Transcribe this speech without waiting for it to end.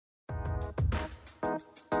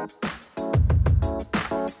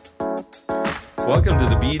Welcome to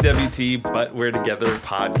the BWT But We're Together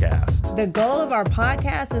podcast. The goal of our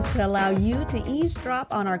podcast is to allow you to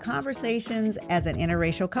eavesdrop on our conversations as an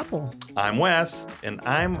interracial couple. I'm Wes, and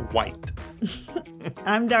I'm white.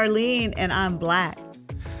 I'm Darlene, and I'm black.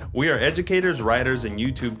 We are educators, writers, and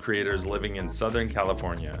YouTube creators living in Southern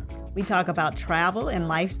California. We talk about travel and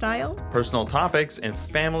lifestyle, Personal topics and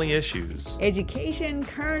family issues. education,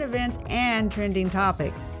 current events, and trending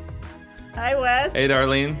topics. Hi, Wes. Hey,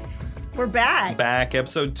 Darlene. We're back. Back,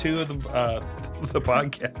 episode 2 of the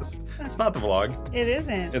podcast. It's not the vlog. It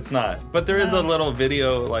isn't. It's not. But there is a No. little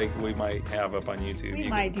video like we might have up on YouTube. We You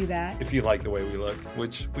might do that. If you like the way we look,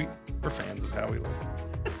 which we're fans of how we look.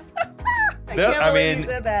 I can't believe you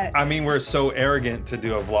said that. I mean, we're so arrogant to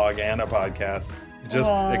do a vlog and a podcast.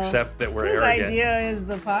 Just Well, accept that we're Whose arrogant. idea is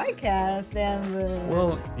the podcast and the...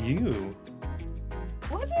 Well, you.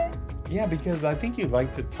 Was it? Yeah, because I think you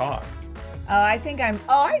like to talk.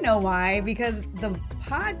 I know why. Because the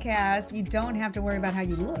podcast, you don't have to worry about how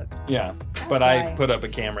you look. Yeah, That's but I why. put up a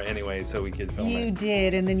camera anyway so we could film You it.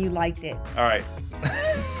 did, and then you liked it. All right.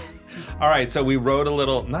 All right, so we wrote a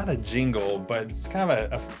little, not a jingle, but it's kind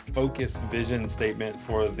of a focused vision statement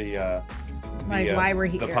for the Like why we're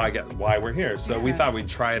here. The podcast, why we're here. So we Yeah. thought we'd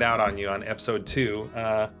try it out on you on episode 2.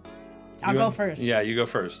 I'll go first. Yeah, you go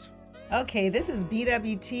first. Okay, this is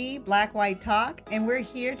BWT, Black White Talk, and we're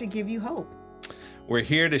here to give you hope. We're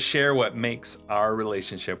here to share what makes our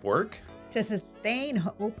relationship work. To sustain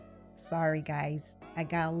hope. Sorry, guys. I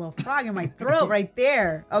got a little frog in my throat right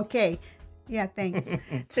there. Okay. Yeah, thanks.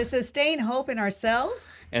 To sustain hope in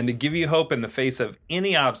ourselves. And to give you hope in the face of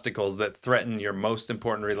any obstacles that threaten your most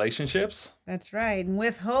important relationships. That's right. And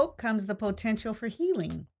with hope comes the potential for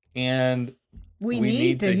healing. And We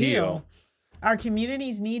need to heal. Our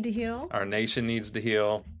communities need to heal. Our nation needs to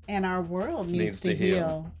heal. And our world needs to heal.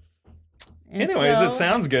 heal. And Anyways, so- it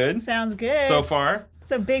sounds good Sounds good. so far.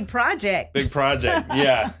 It's a big project. Big project.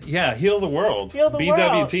 Yeah, heal the world. Heal the BWT,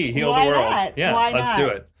 world. heal Why the world. not? Yeah, Why let's not? do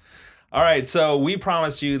it. All right, so we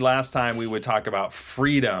promised you last time we would talk about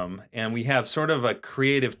freedom, and we have sort of a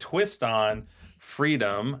creative twist on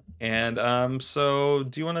freedom. And so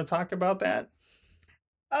do you want to talk about that?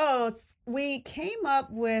 We came up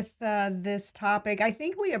with this topic. I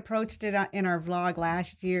think we approached it in our vlog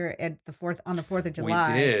last year on the 4th of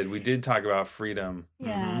July. We did talk about freedom.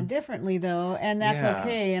 Yeah, Mhm. differently though, and that's Yeah.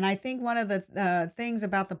 okay. And I think one of the things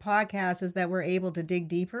about the podcast is that we're able to dig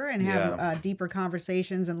deeper and have Yeah. deeper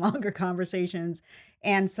conversations and longer conversations.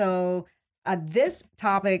 And so this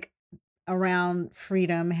topic around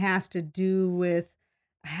freedom has to do with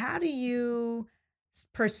how do you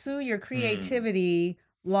pursue your creativity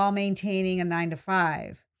while maintaining a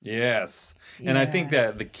 9-to-5. Yes. And I think Yeah.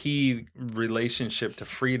 that the key relationship to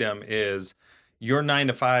freedom is your 9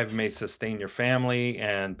 to 5 may sustain your family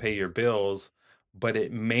and pay your bills, but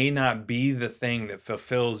it may not be the thing that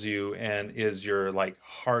fulfills you and is your like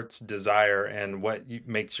heart's desire and what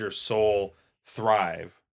makes your soul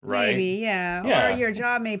thrive, right? Maybe, yeah. Yeah. Or your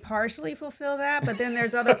job may partially fulfill that, but then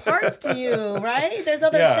there's other parts to you, right? There's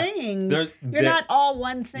other Yeah. things. There- You're not all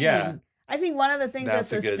one thing. Yeah. I think one of the things That's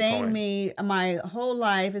a that good sustained point. me my whole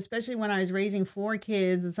life, especially when I was raising 4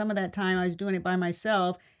 kids, and some of that time I was doing it by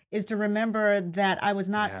myself, is to remember that I was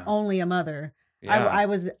not Yeah. only a mother. Yeah. I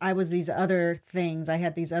was these other things. I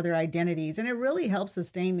had these other identities, and it really helped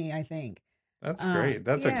sustain me, I think. That's great.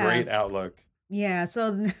 That's yeah. a great outlook. Yeah,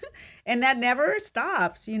 so and that never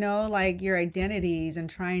stops, like your identities and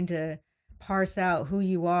trying to parse out who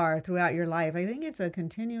you are throughout your life. I think it's a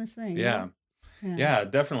continuous thing. Yeah. Yeah,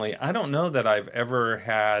 definitely. I don't know that I've ever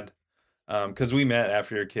had, because we met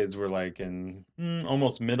after your kids were like in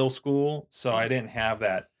almost middle school, so I didn't have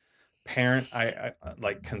that parent, I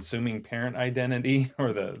like consuming parent identity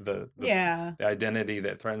or the Yeah. identity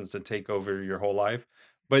that threatens to take over your whole life.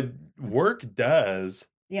 But work does.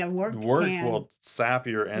 Yeah, work can. Will sap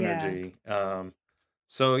your energy.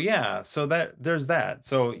 So yeah, so there's that.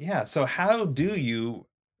 So yeah, so how do you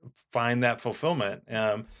find that fulfillment?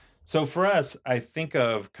 So for us, I think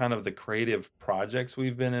of kind of the creative projects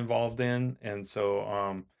we've been involved in, and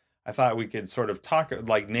so I thought we could sort of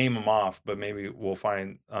name them off, but maybe we'll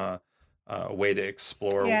find a way to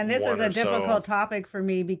explore. Yeah, and this one is a or so. difficult topic for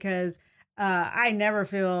me because I never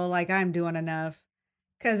feel like I'm doing enough.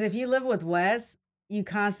 Because if you live with Wes, you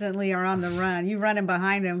constantly are on the run. You running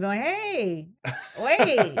behind him going, hey,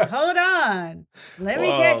 wait, hold on. Let me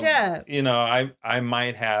catch up. You know, I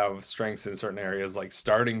might have strengths in certain areas like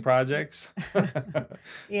starting projects. So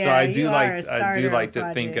Yeah, I do you are a like starter of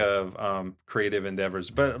to think projects. of creative endeavors.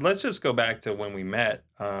 But let's just go back to when we met.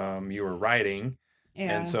 You were writing,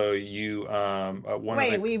 Yeah. and so you one of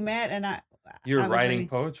Wait, the we met and you were I was writing reading-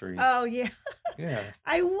 poetry. Oh, yeah. Yeah.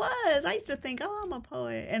 I used to think, oh, I'm a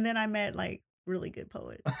poet. And then I met like really good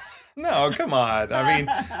poets. No, come on. I mean,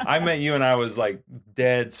 I met you and I was like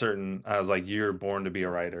dead certain. I was like, you're born to be a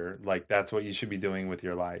writer. Like that's what you should be doing with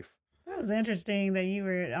your life. That was interesting that you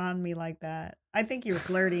were on me like that. I think you were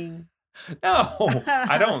flirting. No,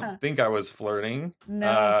 I don't think I was flirting. No,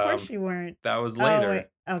 of course you weren't. That was Oh, wait. later.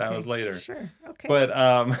 That was Okay. later. Sure. Okay.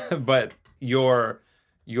 But but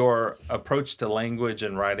your approach to language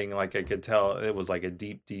and writing, like I could tell it was like a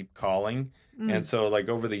deep, deep calling. And Mm. so like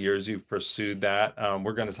over the years you've pursued that.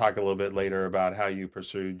 We're going to talk a little bit later about how you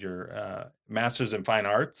pursued your master's in fine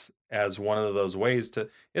arts as one of those ways to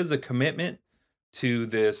it was a commitment to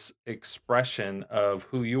this expression of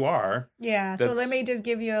who you are. Yeah, so let That's me just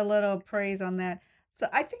give you a little praise on that. So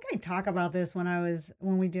I think I talked about this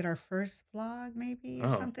when we did our first vlog maybe or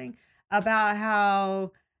oh. something about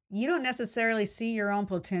how you don't necessarily see your own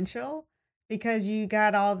potential because you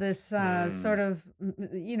got all this sort Mm,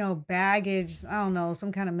 of baggage, I don't know,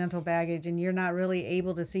 some kind of mental baggage and you're not really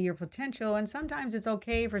able to see your potential and sometimes it's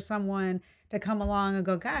okay for someone to come along and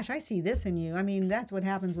go, "Gosh, I see this in you." I mean, that's what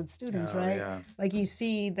happens with students, oh right? yeah. Like you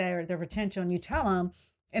see their potential and you tell them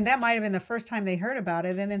and that might have been the first time they heard about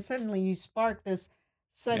it and then suddenly you spark this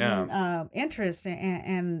Yeah. sudden interest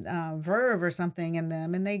and verve or something in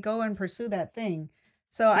them and they go and pursue that thing.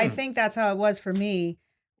 So I Hmm. think that's how it was for me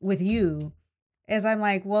with you is I'm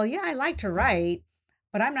like, well, yeah, I like to write,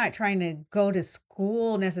 but I'm not trying to go to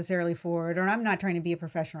school necessarily for it, or I'm not trying to be a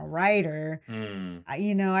professional writer. Mm.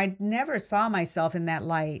 I never saw myself in that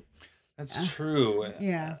light. That's Uh, true.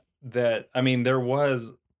 yeah. That I mean, there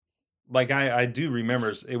was like I do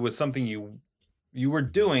remember it was something you were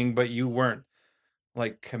doing, but you weren't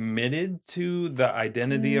like committed to the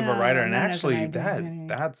identity of a writer. No, And not as an actually, identity.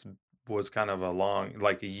 that's was kind of a long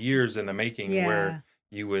like years in the making where Yeah.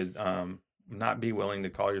 you would not be willing to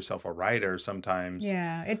call yourself a writer sometimes.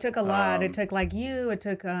 Yeah, it took a lot. It Um, took like you, it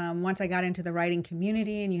took once I got into the writing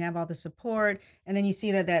community and you have all the support and then you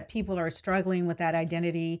see that people are struggling with that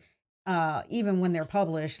identity even when they're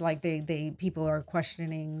published like they people are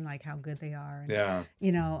questioning like how good they are and yeah.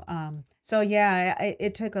 so yeah,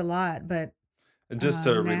 it took a lot, but Just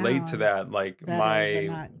to now relate to I'm that, like better, but my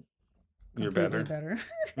not you're completely better. better.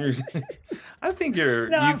 You're, I think No,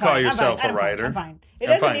 you I'm call fine. I'm fine. yourself a I'm fine. I'm writer. fine. It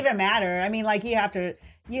I'm doesn't fine. even matter. I mean, like you have to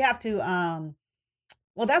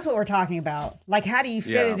well, that's what we're talking about. Like how do you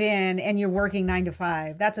fit Yeah. it in and you're working 9 to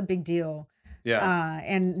 5? That's a big deal. Yeah.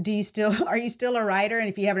 And do you still are you still a writer? And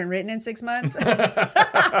if you haven't written in 6 months?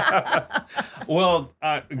 Well,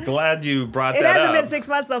 glad you brought It that hasn't been up. 6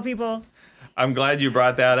 months though, people. I'm glad you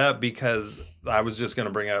brought that up because I was just going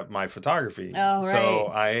to bring up my photography. Oh, So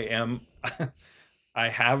right. I am, I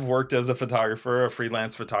have worked as a photographer, a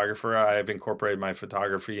freelance photographer. I have incorporated my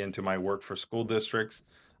photography into my work for school districts.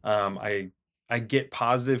 I get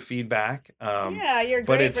positive feedback, Yeah, you're a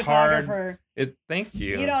but great it's hard. photographer. Thank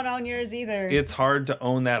You you. don't own yours either. It's hard to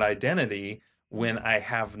own that identity when I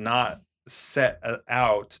have not set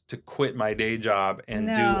out to quit my day job and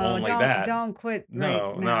do No, only don't that. don't quit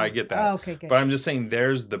right No, I now. get Oh, that. okay, good. But I'm just saying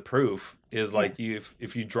there's the proof is Yeah. like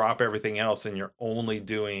if you drop everything else and you're only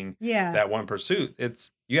doing Yeah, that one pursuit,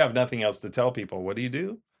 it's you have nothing else to tell people. What do you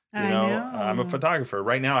do? I I'm a know. photographer.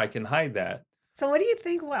 Right now I can hide that. So what do you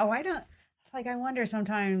think? Why don't like I wonder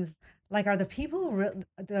sometimes like are the people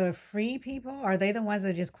the free people? Are they the ones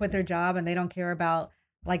that just quit their job and they don't care about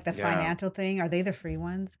like the Yeah. financial thing? Are they the free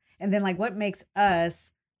ones? And then like what makes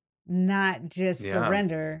us not just Yeah.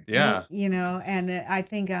 surrender? Yeah. And I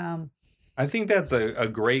think I think that's a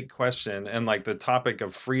great question. And like the topic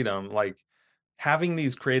of freedom, like having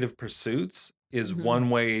these creative pursuits is mhm, one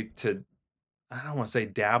way to I don't want to say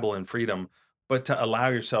dabble in freedom, but to allow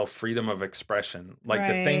yourself freedom of expression. Like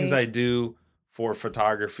the things right. I do for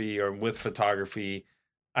photography or with photography,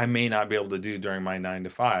 I may not be able to do during my 9 to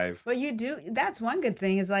 5. But you do that's one good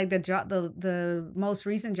thing is like the job the most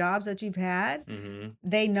recent jobs that you've had. Hmm.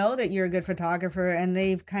 They know that you're a good photographer and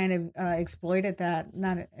they've kind of exploited that.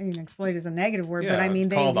 Not exploit is a negative word, but I Yeah, mean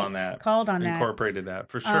called they've on that, called on that. incorporated that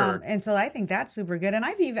for sure. And so I think that's super good. And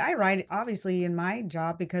I write obviously in my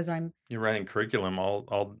job because I'm You're writing curriculum all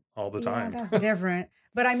the yeah, time. that's different.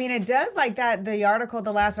 But I mean it does like that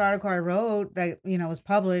the last article I wrote that was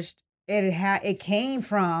published, it came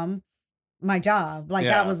from my job. Like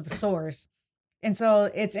that Yeah, was the source. And so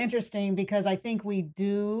it's interesting because I think we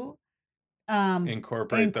do um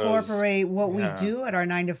incorporate those. incorporate what we Yeah, do at our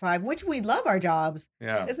 9 to 5, which we love our jobs.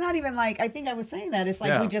 yeah, It's not even like I think I was saying that. It's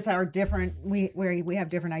like we yeah. just are different. We have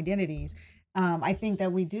different identities. I think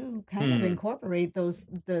that we do kind of Hmm. incorporate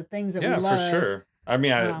the things that we Yeah, for love. sure. I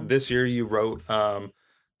mean, Um this year you wrote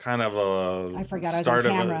kind of I a forgot I was on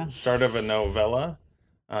camera. start of a novella.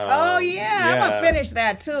 Oh yeah, I'm gonna Yeah. finish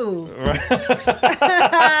that too.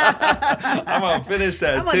 I'm gonna finish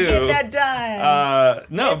that I'm gonna get too. that done.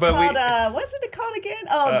 No, It's but called we what's it called again?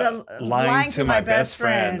 Oh, the lying to my best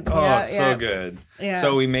friend. Oh, Yeah, so yeah, good. yeah.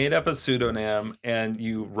 So we made up a pseudonym, and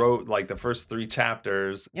you wrote like the first 3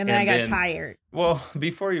 chapters, And then I got then tired. well,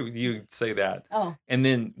 before you say that, Oh. and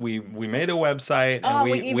then we made a website, and Oh,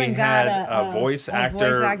 we we even had got a voice voice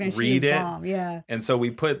actor actor, and she read is it. bomb. Yeah. And so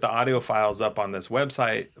we put the audio files up on this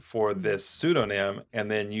website for this pseudonym,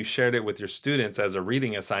 and then you shared it with your students as a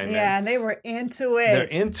reading assignment. Yeah, and they were into They're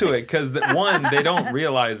it. into it because one, they don't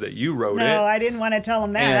realize that you wrote No, it, I didn't want to tell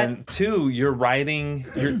them that. and two, you're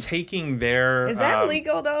taking their. Is that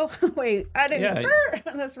legal though? Wait, I didn't. Yeah.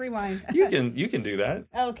 Let's rewind. You can do that.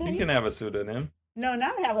 Okay. You can have a pseudonym. No,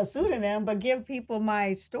 not have a pseudonym, but give people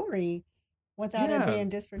my story without it Yeah. being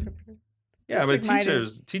district. Yeah, but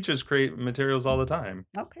district-minded. teachers create materials all the time.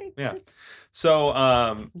 Okay. Yeah. good.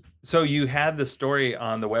 So you had the story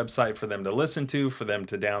on the website for them to listen to, for them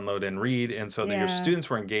to download and read, and so that your Yeah. students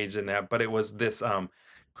were engaged in that. But it was this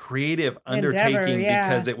creative Endeavor, undertaking yeah.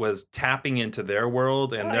 because it was tapping into their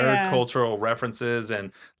world and Oh, their yeah. cultural references,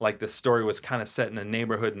 and like the story was kind of set in a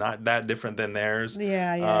neighborhood not that different than theirs.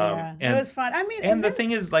 Yeah, yeah, Um, yeah. It was fun. I mean, And the then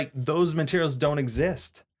thing is, like, those materials don't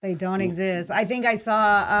exist. they don't exist. I think I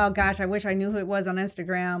saw. Oh gosh, I wish I knew who it was on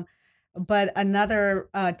Instagram. But another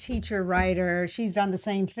teacher writer, she's done the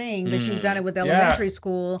same thing, but she's done it with Yeah. elementary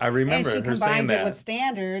school. I remember and she her saying combines it that. with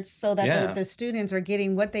standards so that Yeah. the students are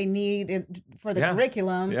getting what they need for the Yeah.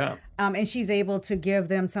 curriculum. Yeah. And she's able to give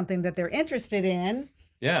them something that they're interested in.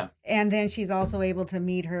 Yeah. And then she's also able to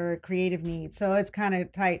meet her creative needs. So it's kind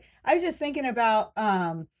of tight. I was just thinking about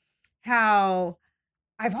how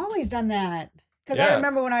I've always done that. Because I Yeah.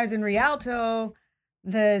 remember when I was in Rialto,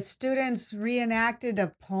 the students reenacted a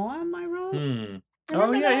poem I wrote. Hmm. Oh,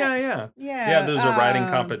 Remember yeah, that? yeah, yeah. Yeah. Yeah, there was a writing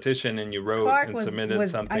competition, and you wrote Clark and was, submitted was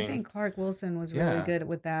something. I think Clark Wilson was really Yeah. good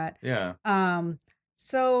with that. Yeah.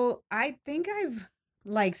 So I think I've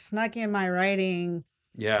like snuck in my writing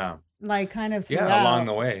Yeah. like kind of Yeah, along throughout.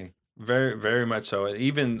 the way. Very, very much so. And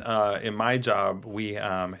even in my job, we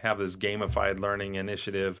have this gamified learning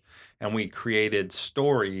initiative, and we created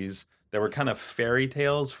stories that were kind of fairy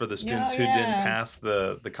tales for the students Oh who didn't yeah. pass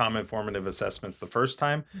the common formative assessments the first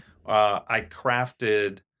time. I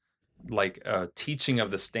crafted like a teaching of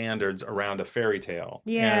the standards around a fairy tale,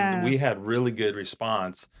 and Yeah. we had really good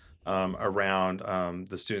response around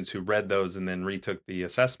the students who read those and then retook the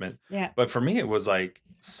assessment. Yeah. But for me, it was like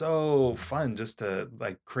so fun just to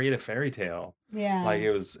like create a fairy tale. Like Yeah.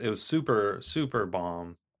 it was super super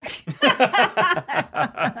bomb.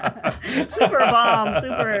 Super bomb,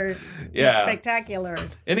 super Yeah. spectacular.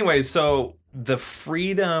 Anyway, so the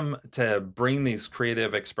freedom to bring these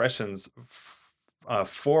creative expressions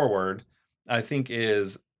forward, I think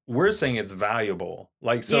is we're saying it's valuable.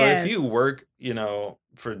 Like, so if Yes. you work,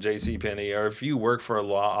 for J.C. Penney, or if you work for a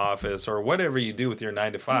law office, or whatever you do with your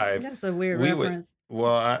 9 to 5, That's a weird we would. reference.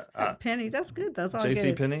 Well, Penny, that's good. That's all J.C.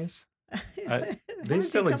 good. Penney's, How they did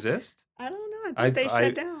still you come? exist. I don't know. I I think they I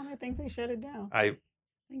shut down. I think they shut it down. I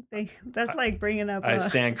That's like bringing up. I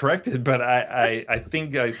stand corrected, but I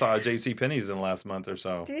think I saw J.C. Penney's in the last month or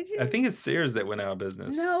so. Did I you? think it's Sears that went out of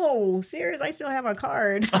business. No, serious. I still have a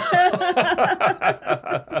card.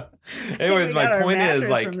 Anyways, we my got our point is mattress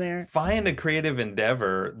like from there. find a creative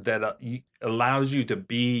endeavor that allows you to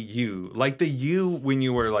be you. Like the you when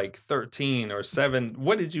you were like 13 or 7.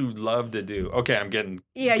 What did you love to do? Okay, I'm getting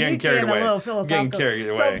Yeah, getting you carried getting a away. little I'm getting philosophical.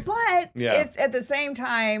 carried So, away. but Yeah. it's at the same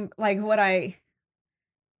time like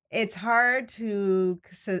it's hard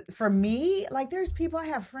for me. Like, there's people, I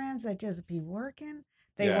have friends that just be working.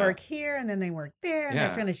 They Yeah. work here and then they work there, and Yeah.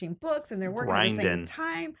 they're finishing books and they're working at the same Grinding.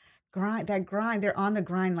 time. Grind. They're on the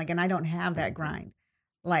grind. Like, and I don't have that grind.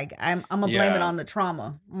 Like, I'm gonna blame it Yeah. on the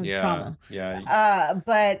trauma. Yeah. Yeah.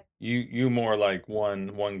 But You more like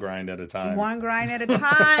one grind at a time. one grind at a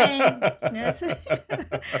time. Yes.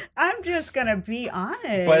 I'm just gonna be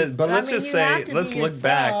honest. But let's I mean, just you have say to let's be look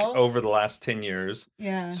back yourself. over the last 10 years.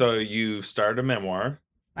 Yeah. So you started a memoir.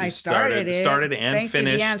 I You started it. started and Thanks to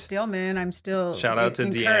Deanne finished Stillman. I'm still Shout out to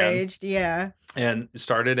Deanne. encouraged. Yeah. and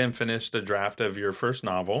started and finished a draft of your first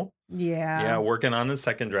novel. Yeah. Yeah, working on the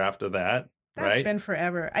second draft of that. That's right? been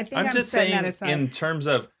forever. I think I'm I'm just setting saying that aside. in terms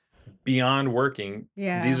of beyond working,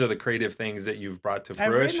 Yeah. these are the creative things that you've brought to I've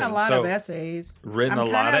written a fruition. lot of So essays. written I'm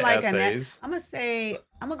a lot kind of of like essays. I'm gonna say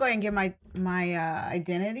I'm gonna go ahead and give my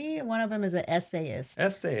identity. One of them is an essayist. Yeah,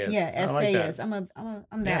 Essayist. I like that. essayist.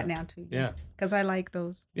 I'm that Yeah. now too. Yeah, Yeah. because I like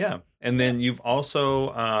those. Yeah. And Yeah. then you've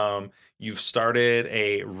also you've started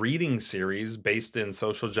a reading series based in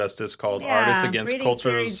social justice called Artists Yeah, Against reading series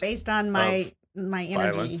Cultures based on of my energy.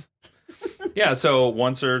 Violence. Yeah, so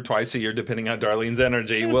once or twice a year, depending on Darlene's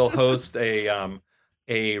energy, we'll host a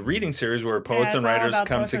reading series where Yeah, poets it's and all writers about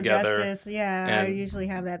come social together justice. Yeah, I and usually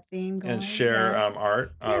have that theme and going. share Yes.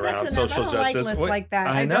 art Yeah, that's around enough. I social don't like justice. lists What like that.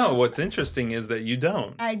 I I know. don't. What's interesting is that you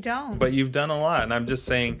don't, I don't. but you've done a lot. And I'm just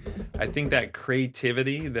saying, I think that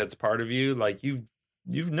creativity that's part of you, like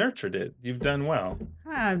you've nurtured it. You've done well.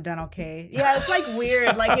 I've done okay. Yeah, it's like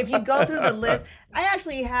weird. Like if you go through the list, I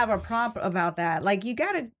actually have a prompt about that. Like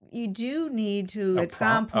you do need to at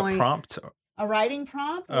some A point prompt. a writing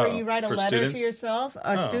prompt where Oh, you write a for letter to students? yourself,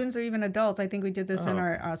 Oh, students or even adults. I think we did this in oh,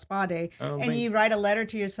 our spa day. oh, And you write a letter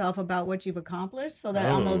to yourself about what you've accomplished so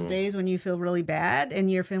that on those oh, days when you feel really bad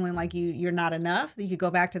and you're feeling like you're not enough, you could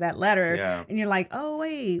go back to that letter yeah, and you're like, oh,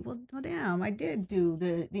 wait, well damn, I did do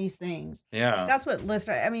these things. yeah. That's what lists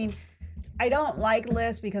are. I mean, I don't like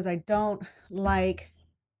lists because I don't like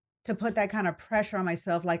to put that kind of pressure on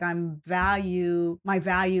myself. Like my value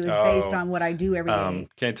is based Oh, on what I do every day.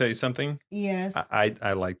 can I tell you something? Yes.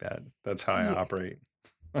 I like that. That's how I Yeah. operate.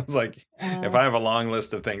 I was like, if Uh, I have a long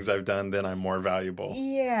list of things I've done, then I'm more valuable.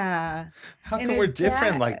 yeah. How And come we're is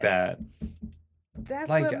different that like that? that's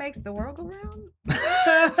Like, what makes the world go round?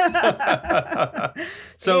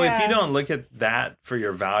 so if you Yeah. don't look at that for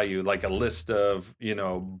your value, like a list of,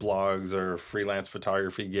 blogs or freelance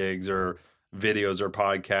photography gigs or videos or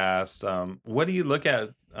podcasts, what do you look at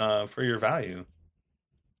for your value?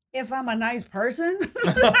 If I'm a nice person, if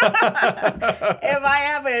I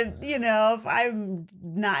haven't, if I'm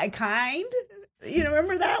not kind,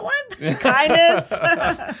 remember that one? Kindness.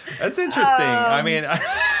 That's interesting. I mean,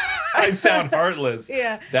 I sound heartless.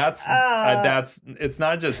 Yeah. That's Uh, it's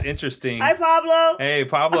not just interesting. Hi, Pablo. Hey,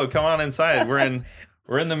 Pablo, come on inside.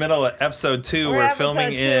 We're in the middle of episode 2. We're We're episode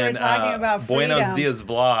filming 2. We're in talking about Buenos freedom. Dias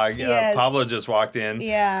vlog. Yes. Pablo just walked in,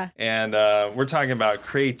 Yeah. and we're talking about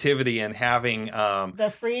creativity and having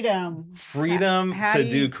The freedom. freedom How to do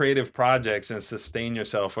do you, creative projects and sustain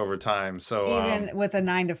yourself over time. So even with a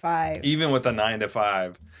 9 to 5? even with a 9 to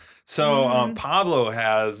 5. So Mm-hmm. Pablo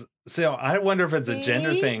has. So I wonder if it's a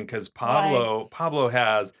gender See? thing because Like, Pablo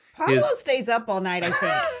has Pablo his stays up all night, I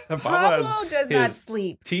think. Pablo has Pablo does not his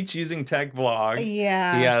sleep. Teach Using Tech vlog. He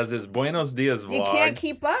Yeah. has his Buenos Dias You can't vlog.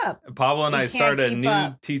 keep up. Pablo and You I can't started a keep new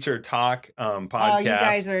up. teacher talk Oh, you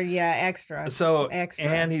guys podcast. are, yeah, extra. So, Extra.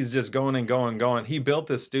 and he's just going and going and going. He built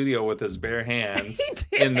this studio with his bare hands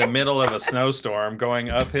He in the did. middle of a snowstorm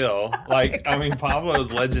going uphill. Oh my Like, I God. mean, Pablo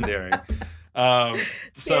is legendary. Um,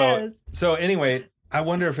 so, Yes. so anyway, I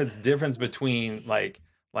wonder if it's difference between like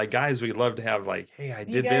guys, we love to have like, hey, I You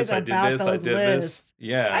did guys this, are I did about this, I those did this. lists. I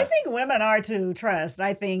Yeah, think women are too, trust.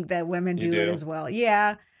 I think that women you do it do. as well.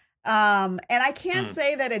 Yeah. And I can't Hmm.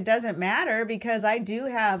 say that it doesn't matter because I do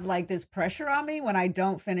have like this pressure on me when I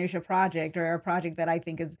don't finish a project or a project that I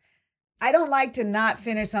think is I don't like to not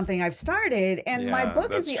finish something I've started. And my Yeah,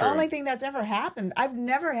 book is that's the only true. thing that's ever happened. I've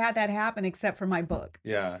never had that happen except for my book.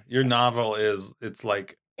 Yeah, your novel is It's it's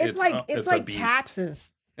like it's a like beast.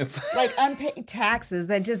 taxes. It's Like unpaid taxes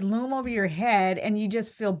that just loom over your head and you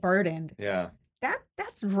just feel burdened. yeah,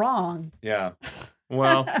 That's wrong. yeah.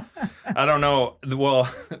 Well, I don't know. Well,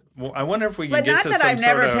 I wonder if we can But get not to that some I've sort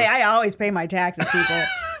never of. paid. I always pay my taxes, people.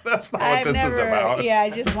 That's not what I've this is never, about. yeah, I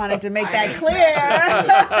just wanted to make I that hate clear.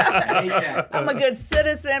 I'm a good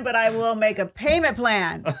citizen, but I will make a payment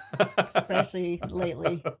plan, especially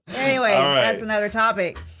lately. Anyway, All that's right. another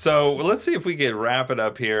topic. So let's see if we can wrap it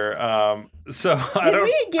up here. So I Did don't.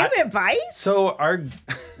 we give I, advice? so our,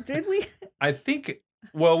 Did we? I think.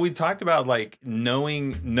 Well, we talked about like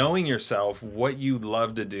knowing yourself, what you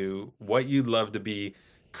love to do, what you love to be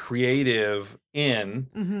creative in,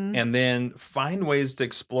 Mm-hmm. and then find ways to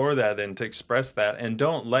explore that and to express that, and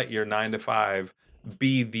don't let your 9 to 5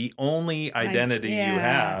 be the only identity you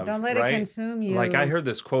have. Don't let it right? consume you. Like I heard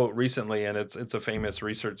this quote recently, and it's a famous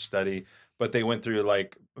research study, but they went through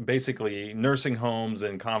like basically nursing homes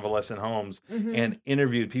and convalescent homes Mhm. and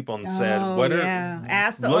interviewed people and said, Oh, "What are yeah.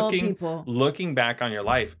 Ask the old looking people. looking back on your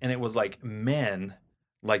life?" And it was like men,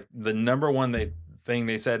 like the number one thing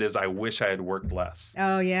they said is, "I wish I had worked less."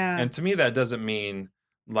 Oh, yeah. And to me, that doesn't mean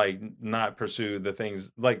like not pursue the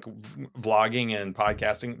things like vlogging and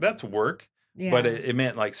podcasting. That's work, but Yeah. it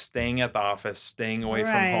meant like staying at the office, staying away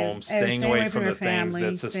from Right. home, staying Staying away away from from your the things that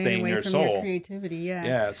family, staying sustain away your from your soul. creativity. Yeah.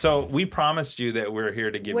 Yeah. So we promised you that we're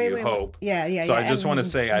here to give Wait, you wait, wait. hope. Yeah, yeah, So yeah. I just want to And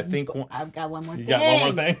say, I think I've got one more you thing. got one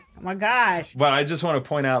more thing. Oh my gosh. But I just want to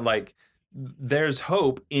point out, like, there's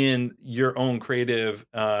hope in your own creative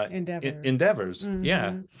endeavors.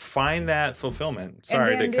 Yeah. Mhm. Find that fulfillment. And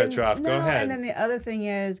Sorry to cut then you off. Go no, and then ahead. the other thing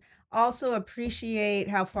is also appreciate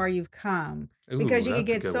how far you've come Ooh, because you can that's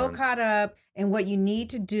a get good so one. caught up in what you need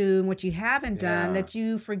to do and what you haven't done Yeah. that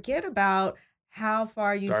you forget about how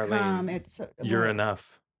far you've come. Darlene, you're Well,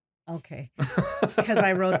 enough. okay, because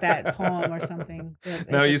I wrote that poem or something.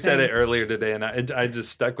 No, you said it thing. earlier today, and I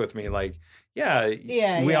just stuck with me. Like, yeah,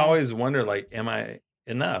 Yeah, we yeah. always wonder, like, am I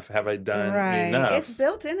enough? Have I done Right. It's enough?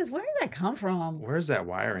 built in. Where did that come from? Where's that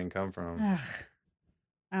wiring come from? Ugh,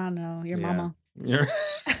 I don't know. Your Yeah. mama. You're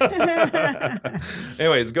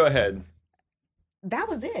Anyways, go ahead. That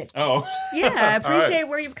was it. Oh. Yeah, All right. appreciate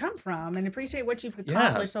where you've come from and appreciate what you've Yeah.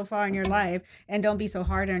 accomplished so far in your life. And don't be so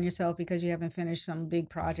hard on yourself because you haven't finished some big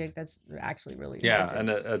project that's actually really Yeah, hard and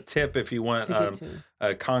a tip if you want to get to.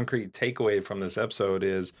 a concrete takeaway from this episode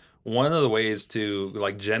is one of the ways to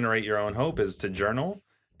like generate your own hope is to journal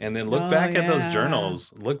and then look Oh, back at those yeah.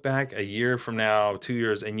 journals. Look back a year from now, 2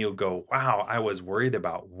 years, and you'll go, wow, I was worried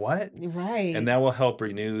about what? Right. And that will help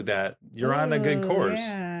renew that you're on a good Ooh, course.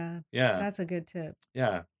 Yeah, Yeah. that's a good tip.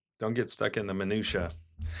 Yeah. Don't get stuck in the minutia.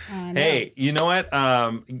 I know. Hey, you know what?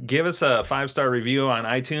 Give us a 5-star review on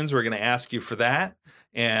iTunes. We're going to ask you for that.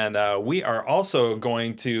 And we are also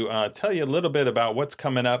going to tell you a little bit about what's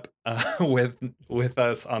coming up with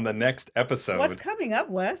us on the next episode. What's coming up,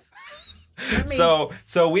 Wes? Let me-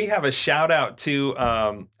 So we have a shout out to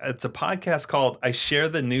it's a podcast called I Share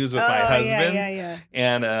the News with My Husband. Yeah.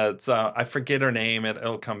 And it's I forget her name.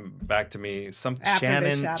 It'll come back to me. After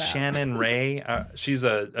this shout out. Shannon Ray. She's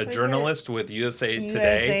a is journalist with USA Today.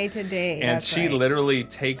 USA Today. And that's she right. literally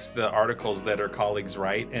takes the articles that her colleagues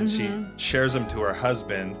write and she shares them to her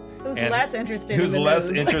husband. Who's and less interested who's in the less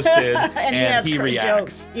news. interested and he has reacts.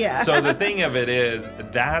 jokes. Yeah. So the thing of it is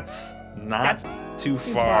that's not That's too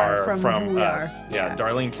far far from who we us. are. Yeah, Yeah.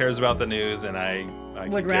 Darlene cares about the news and I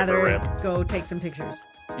would could give her a rather rip. go take some pictures.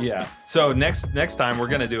 Yeah. So next time we're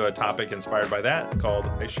gonna do a topic inspired by that called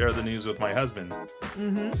I Share the News with My Husband.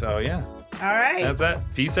 So yeah, All right. that's it.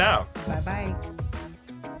 Peace out. Bye-bye.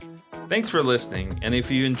 Thanks for listening. And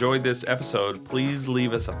if you enjoyed this episode, please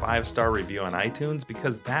leave us a 5-star review on iTunes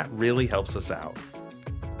because that really helps us out.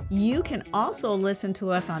 You can also listen to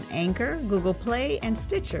us on Anchor, Google Play, and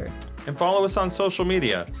Stitcher. And follow us on social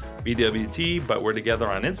media, BWT, but we're together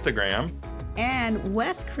on Instagram. And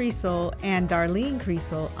Wes Creasel and Darlene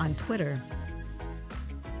Creasel on Twitter.